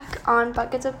on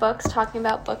Buckets of Books, talking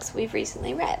about books we've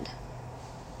recently read.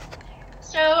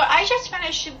 So I just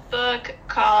finished a book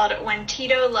called When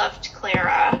Tito Loved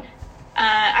Clara.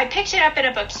 I picked it up in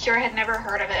a bookstore, had never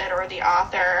heard of it or the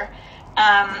author,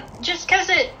 just because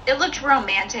it looked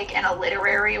romantic in a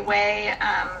literary way,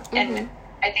 and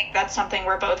I think that's something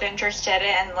we're both interested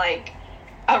in, like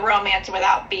a romance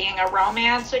without being a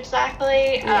romance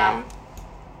exactly. Yeah.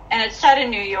 And it's set in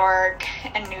New York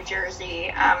and New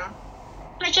Jersey.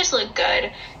 It just looked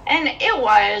good, and it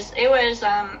was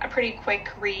a pretty quick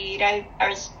read. I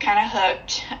was kind of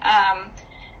hooked,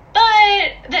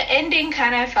 but the ending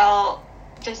kind of felt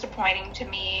disappointing to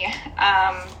me,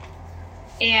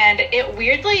 and it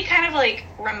weirdly kind of like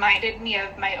reminded me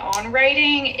of my own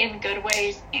writing in good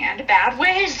ways and bad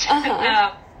ways.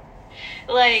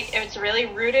 Like, it was really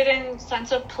rooted in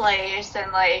sense of place,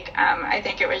 and like I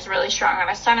think it was really strong on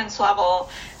a sentence level,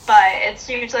 but it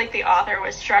seems like the author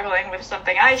was struggling with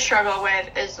something I struggle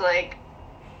with, is like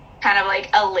kind of like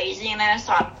a laziness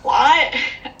on plot,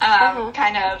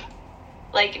 kind of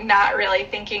like not really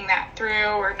thinking that through,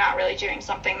 or not really doing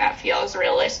something that feels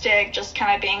realistic, just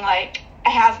kind of being like, I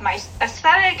have my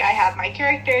aesthetic, I have my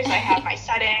characters, I have my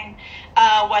setting,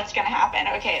 what's gonna happen?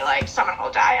 Okay, like, someone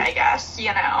will die, I guess,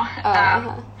 you know.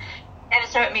 And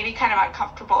so it made me kind of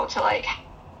uncomfortable to like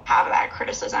have that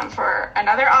criticism for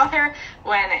another author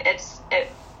when it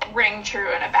rang true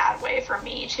in a bad way for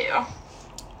me too.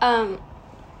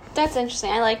 That's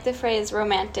interesting. I like the phrase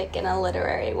romantic in a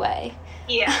literary way.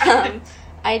 Yeah.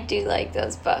 I do like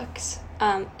those books.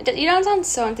 You don't sound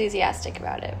so enthusiastic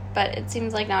about it, but it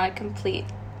seems like not a complete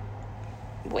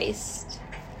waste.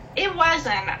 It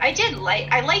wasn't.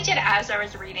 I liked it as I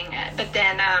was reading it, but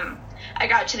then I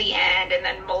got to the end and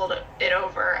then mulled it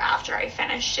over after I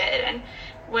finished it, and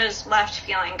was left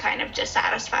feeling kind of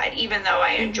dissatisfied, even though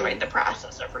I enjoyed the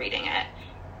process of reading it.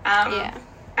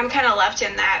 I'm kind of left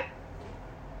in that,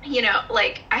 you know,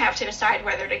 like, I have to decide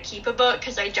whether to keep a book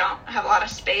because I don't have a lot of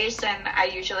space, and I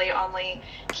usually only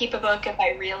keep a book if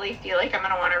I really feel like I'm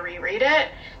going to want to reread it.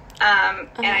 And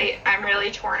I'm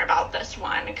really torn about this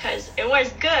one because it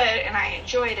was good and I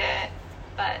enjoyed it,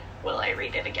 but will I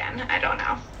read it again? I don't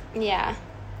know. Yeah.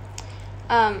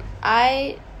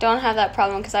 I don't have that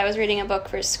problem because I was reading a book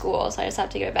for school, so I just have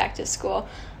to give it back to school.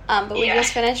 But we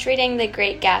just finished reading The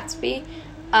Great Gatsby,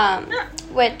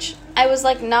 which I was,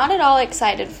 like, not at all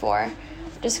excited for,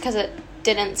 just because it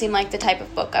didn't seem like the type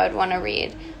of book I would want to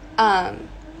read. And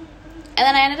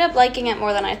then I ended up liking it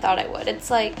more than I thought I would. It's,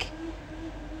 like,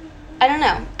 I don't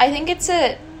know. I think it's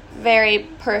a very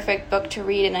perfect book to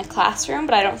read in a classroom,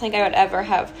 but I don't think I would ever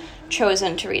have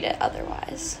chosen to read it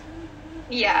otherwise.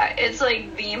 Yeah, it's,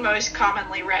 like, the most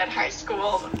commonly read high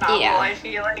school novel, I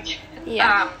feel like.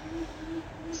 Yeah.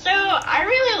 So, I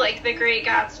really like The Great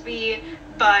Gatsby,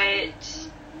 but,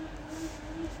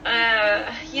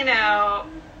 you know,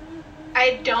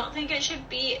 I don't think it should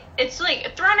be, it's,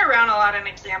 like, thrown around a lot an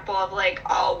example of, like,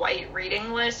 all-white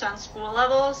reading lists on school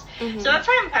levels. So that's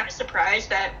why I'm kind of surprised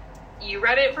that you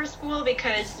read it for school,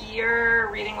 because your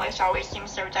reading list always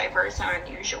seems so diverse and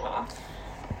unusual.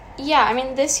 Yeah, I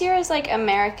mean, this year is, like,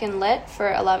 American Lit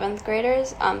for 11th graders,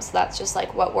 so that's just,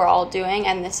 like, what we're all doing,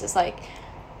 and this is, like,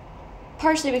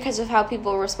 partially because of how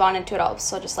people responded to it all,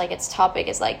 so just, like, its topic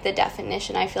is, like, the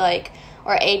definition, I feel like,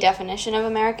 or a definition of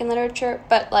American literature,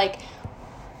 but, like,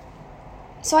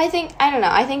 so I think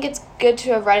it's good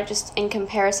to have read it just in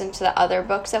comparison to the other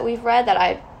books that we've read that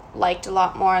I liked a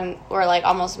lot more and were, like,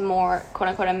 almost more,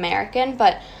 quote-unquote, American,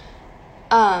 but,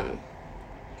 I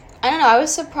don't know, I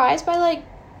was surprised by, like,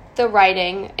 the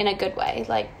writing in a good way.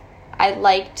 Like, I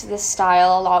liked the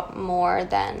style a lot more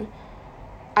than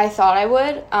I thought I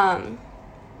would. I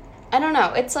don't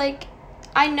know, it's, like,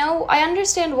 I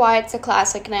understand why it's a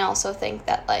classic, and I also think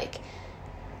that, like,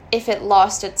 if it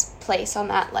lost its place on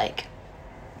that, like,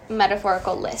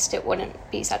 metaphorical list, it wouldn't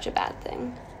be such a bad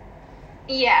thing.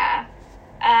 Yeah.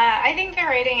 I think the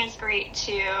writing is great,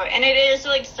 too, and it is,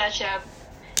 like, such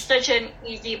an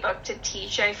easy book to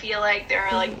teach. I feel like there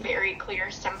are, like, very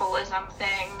clear symbolism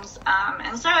things,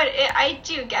 and so I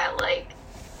do get, like,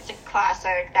 it's a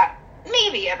classic that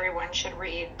maybe everyone should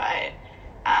read, but,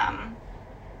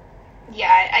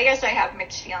 yeah, I guess I have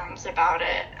mixed feelings about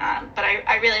it, but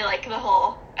I really like the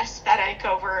whole aesthetic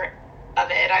of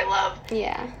it. I love,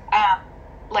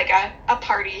 like, a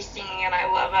party scene, and I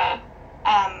love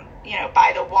you know,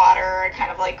 by the water,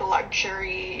 kind of, like,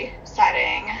 luxury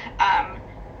setting,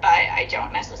 but I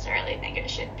don't necessarily think it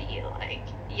should be, like,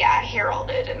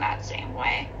 heralded in that same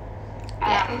way.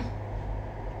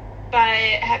 But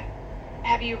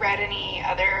have you read any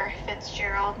other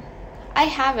Fitzgerald? I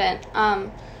haven't.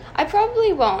 I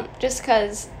probably won't, just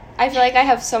because I feel like I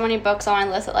have so many books on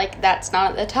my list that, like, that's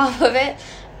not at the top of it.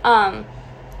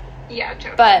 Yeah,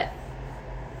 totally. But,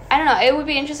 I don't know, it would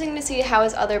be interesting to see how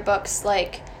his other books,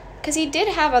 like, because he did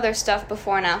have other stuff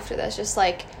before and after this, just,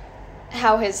 like,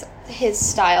 how his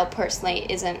style personally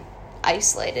isn't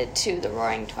isolated to the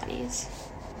Roaring Twenties.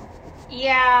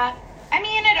 Yeah, I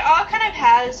mean, it all kind of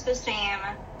has the same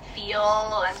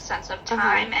feel and sense of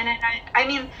time, and I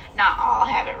mean, not all,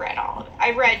 I haven't read all.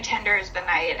 I read Tender is the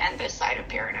Night and This Side of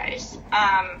Paradise,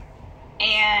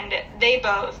 and they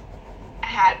both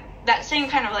had that same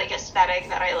kind of, like, aesthetic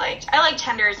that I liked. I like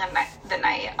Tender is the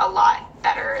Night a lot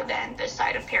better than This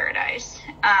Side of Paradise,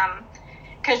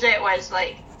 because it was,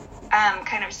 like,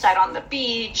 kind of set on the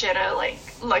beach at a, like,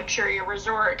 luxury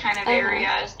resort kind of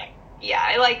area. So, yeah,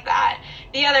 I like that.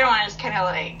 The other one is kind of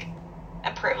like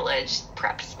a privileged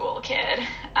prep school kid.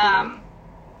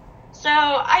 So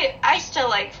I still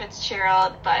like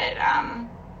Fitzgerald, but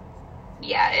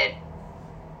yeah,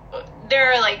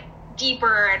 there are, like,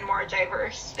 deeper and more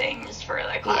diverse things for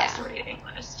the class reading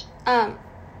list.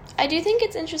 I do think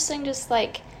it's interesting, just,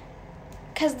 like,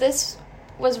 because this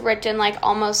was written, like,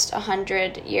 almost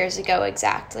 100 years ago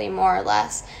exactly, more or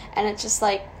less, and it's just,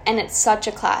 like, and it's such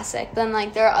a classic. Then,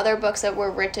 like, there are other books that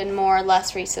were written more or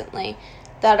less recently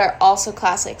that are also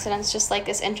classics, and it's just, like,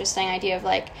 this interesting idea of,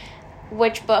 like,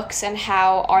 which books and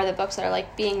how are the books that are,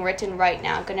 like, being written right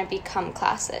now going to become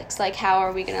classics? Like, how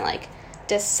are we going to, like,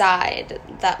 decide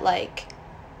that, like,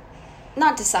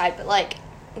 not decide, but, like,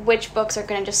 which books are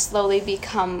going to just slowly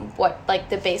become what, like,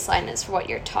 the baseline is for what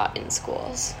you're taught in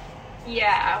schools?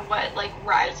 Yeah, what, like,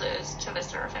 rises to the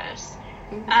surface.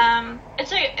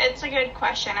 It's a good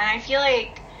question, and I feel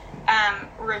like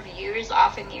reviews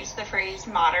often use the phrase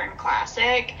modern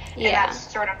classic, and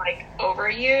that's sort of, like,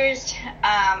 overused.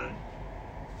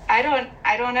 I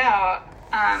don't know.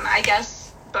 I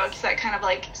guess books that kind of,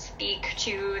 like, speak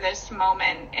to this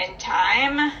moment in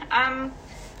time.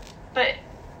 But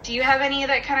do you have any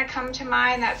that kind of come to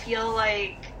mind that feel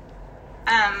like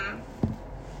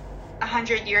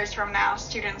 100 years from now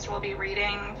students will be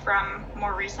reading from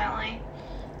more recently?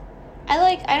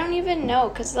 I don't even know,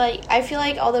 because, like, I feel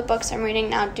like all the books I'm reading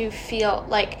now do feel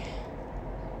like,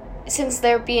 since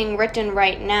they're being written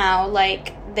right now,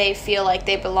 like, they feel like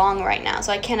they belong right now,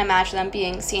 so I can't imagine them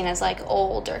being seen as, like,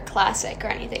 old or classic or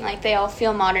anything. Like, they all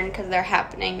feel modern because they're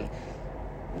happening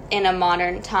in a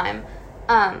modern time.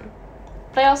 But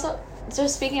I also,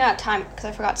 just speaking about time, because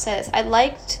I forgot to say this, I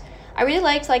really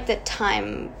liked, like,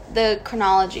 the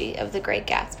chronology of The Great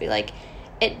Gatsby. Like,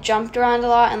 it jumped around a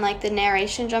lot, and, like, the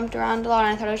narration jumped around a lot,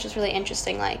 and I thought it was just really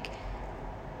interesting, like,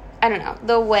 I don't know,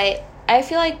 the way, I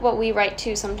feel like what we write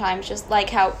too sometimes, just like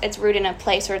how it's rooted in a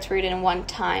place or it's rooted in one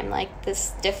time, like,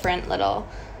 this different little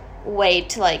way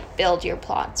to, like, build your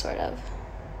plot, sort of.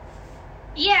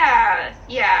 Yeah,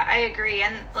 I agree,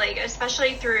 and, like,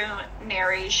 especially through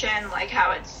narration, like,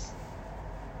 how it's,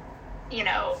 you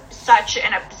know, such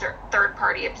an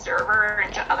third-party observer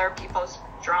into other people's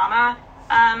drama.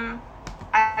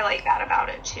 I like that about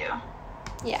it, too.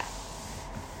 Yeah.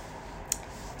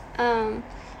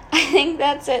 I think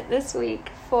that's it this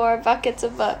week for Buckets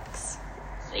of Books.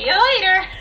 See you later!